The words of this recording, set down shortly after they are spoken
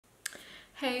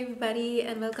Hey everybody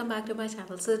and welcome back to my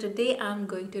channel. So today I'm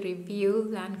going to review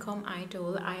Lancome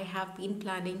Idole. I have been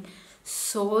planning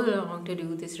so long to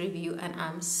do this review and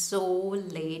I'm so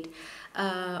late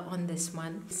on this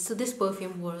one. So this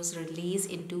perfume was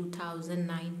released in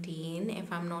 2019,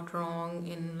 if I'm not wrong,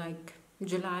 in like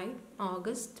July,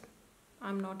 August.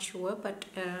 I'm not sure, but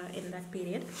in that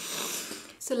period.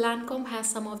 So Lancome has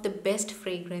some of the best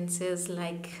fragrances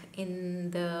like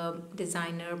in the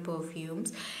designer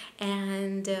perfumes,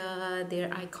 and their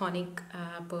iconic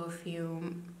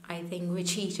perfume, I think,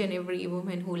 which each and every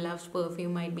woman who loves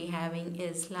perfume might be having,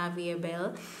 is La Vie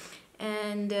Belle,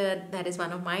 and that is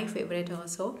one of my favorite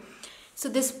also. So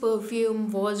this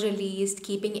perfume was released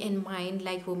keeping in mind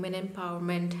like women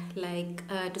empowerment, like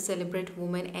to celebrate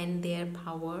women and their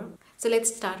power. So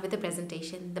let's start with the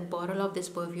presentation. The bottle of this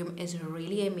perfume is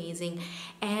really amazing,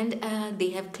 and they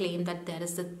have claimed that that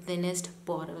is the thinnest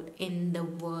bottle in the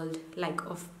world, like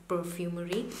of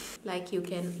perfumery. Like you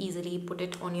can easily put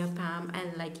it on your palm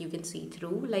and like you can see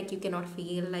through, like you cannot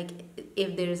feel like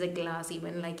if there is a glass,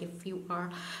 even like if you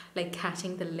are like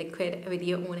catching the liquid with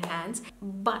your own hands.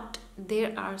 But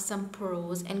there are some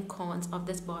pros and cons of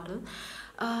this bottle.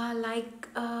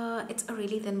 It's a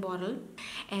really thin bottle,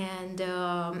 and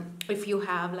if you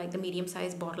have like the medium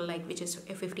sized bottle, like which is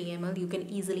a 50 ml, you can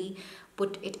easily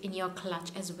put it in your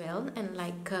clutch as well, and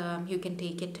like you can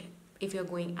take it if you're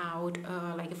going out,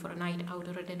 like for a night out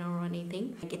or a dinner or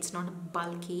anything. Like it's not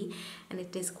bulky and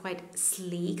it is quite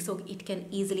sleek, so it can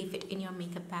easily fit in your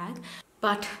makeup bag.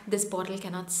 But this bottle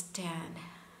cannot stand.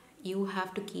 You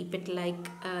have to keep it like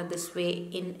this way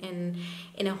in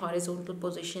a horizontal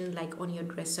position, like on your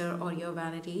dresser or your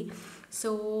vanity.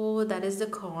 So that is the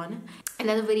con.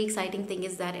 Another very exciting thing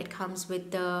is that it comes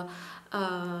with the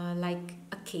like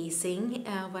a casing.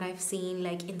 What I've seen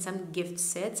like in some gift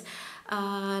sets,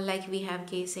 like we have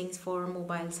casings for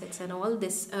mobile sets and all.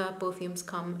 This perfumes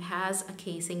has a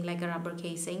casing, like a rubber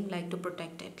casing, like to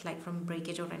protect it like from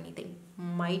breakage or anything.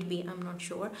 Might be, I'm not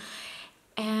sure.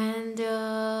 And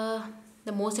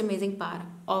the most amazing part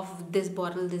of this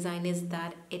bottle design is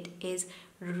that it is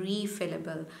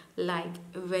refillable. Like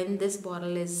when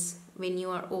you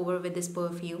are over with this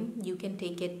perfume, you can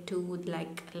take it to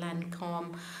like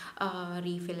Lancome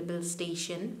refillable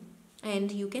station and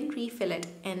you can refill it,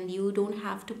 and you don't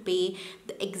have to pay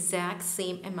the exact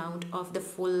same amount of the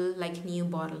full like new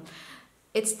bottle.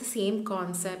 It's the same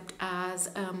concept as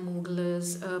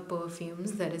Mugler's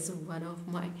perfumes. That is one of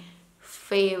my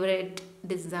favorite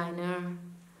designer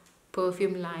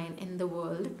perfume line in the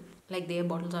world. Like their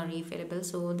bottles are refillable,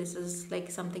 so this is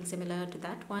like something similar to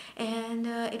that one. And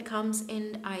it comes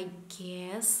in, I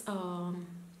guess, I'm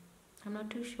not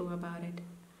too sure about it,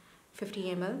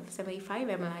 50 ml, 75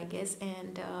 ml I guess,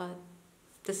 and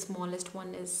the smallest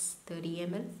one is 30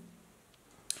 ml.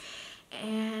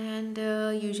 And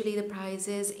usually the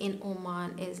prices in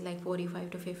Oman is like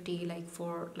 45 to 50, like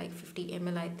for like 50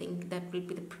 ml, I think that will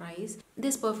be the price.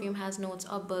 This perfume has notes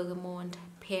of bergamot,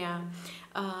 pear,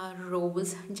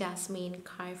 rose, jasmine,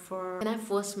 kaffir. When I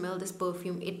first smelled this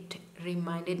perfume, it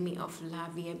reminded me of La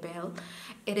Vie Belle.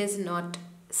 It is not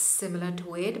similar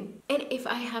to it, and if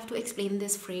I have to explain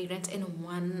this fragrance in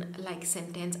one like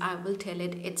sentence, I will tell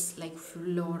it it's like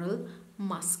floral,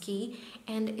 musky,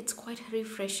 and it's quite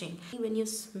refreshing. When you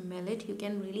smell it, you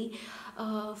can really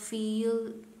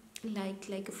feel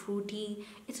like a fruity.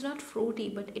 It's not fruity,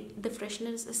 but the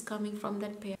freshness is coming from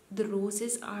that pear. The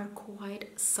roses are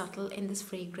quite subtle in this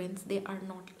fragrance. They are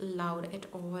not loud at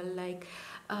all. Like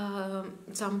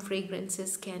some rose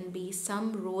fragrances can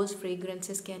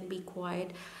be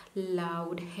quite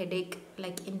loud, headache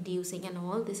like inducing and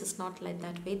all. This is not like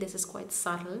that way. This is quite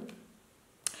subtle.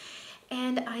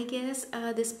 And I guess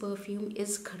this perfume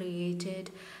is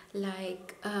created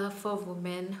like for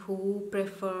women who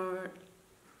prefer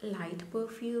light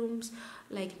perfumes,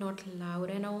 like not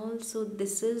loud and all. So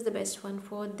this is the best one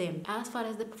for them. As far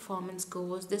as the performance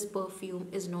goes, this perfume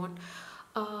is not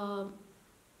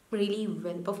really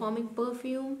well performing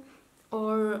perfume,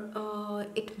 or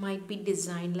it might be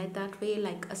designed like that way,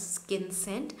 like a skin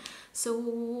scent. So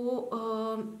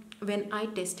when I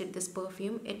tested this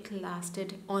perfume, it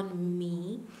lasted on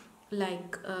me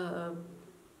like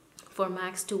for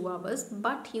max 2 hours,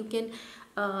 but you can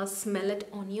smell it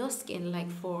on your skin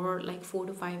like for like 4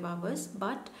 to 5 hours.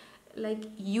 But like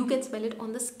you can smell it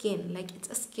on the skin, like it's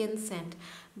a skin scent,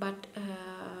 but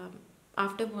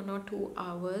after 1 or 2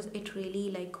 hours it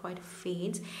really like quite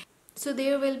fades. So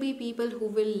there will be people who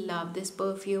will love this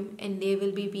perfume and there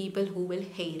will be people who will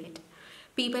hate it.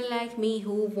 people like me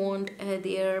who want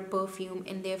their perfume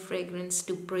and their fragrance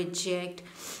to project,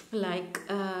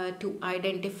 to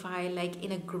identify like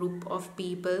in a group of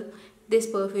people. This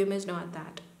perfume is not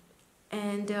that.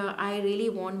 And I really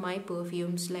want my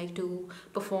perfumes like to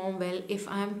perform well. If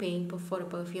I'm paying for a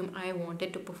perfume, I want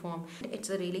it to perform. It's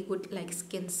a really good like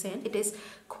skin scent. It is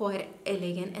quite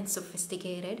elegant and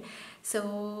sophisticated,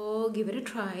 so give it a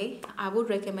try. I would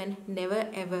recommend never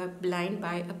ever blind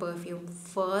buy a perfume.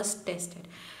 First test it.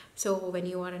 So when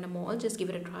you are in a mall, just give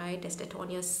it a try, test it on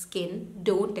your skin.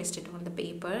 Don't test it on the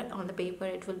paper. On the paper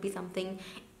it will be something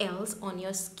else. On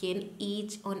your skin,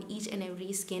 on each and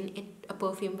every skin, a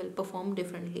perfume will perform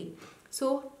differently.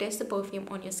 So test the perfume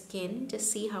on your skin, just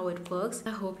see how it works.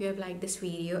 I hope you have liked this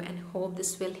video and hope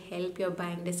this will help your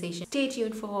buying decision. Stay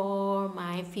tuned for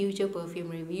my future perfume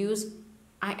reviews.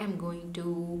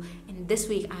 In this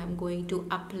week I am going to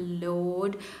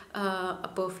upload a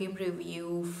perfume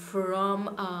review from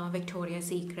Victoria's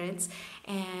Secrets,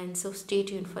 and so stay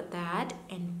tuned for that.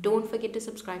 And don't forget to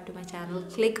subscribe to my channel.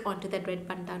 Click onto that red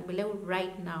button down below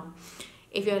right now.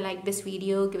 If you like this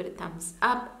video, give it a thumbs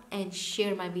up and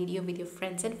share my video with your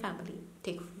friends and family.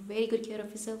 Take very good care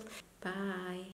of yourself. Bye.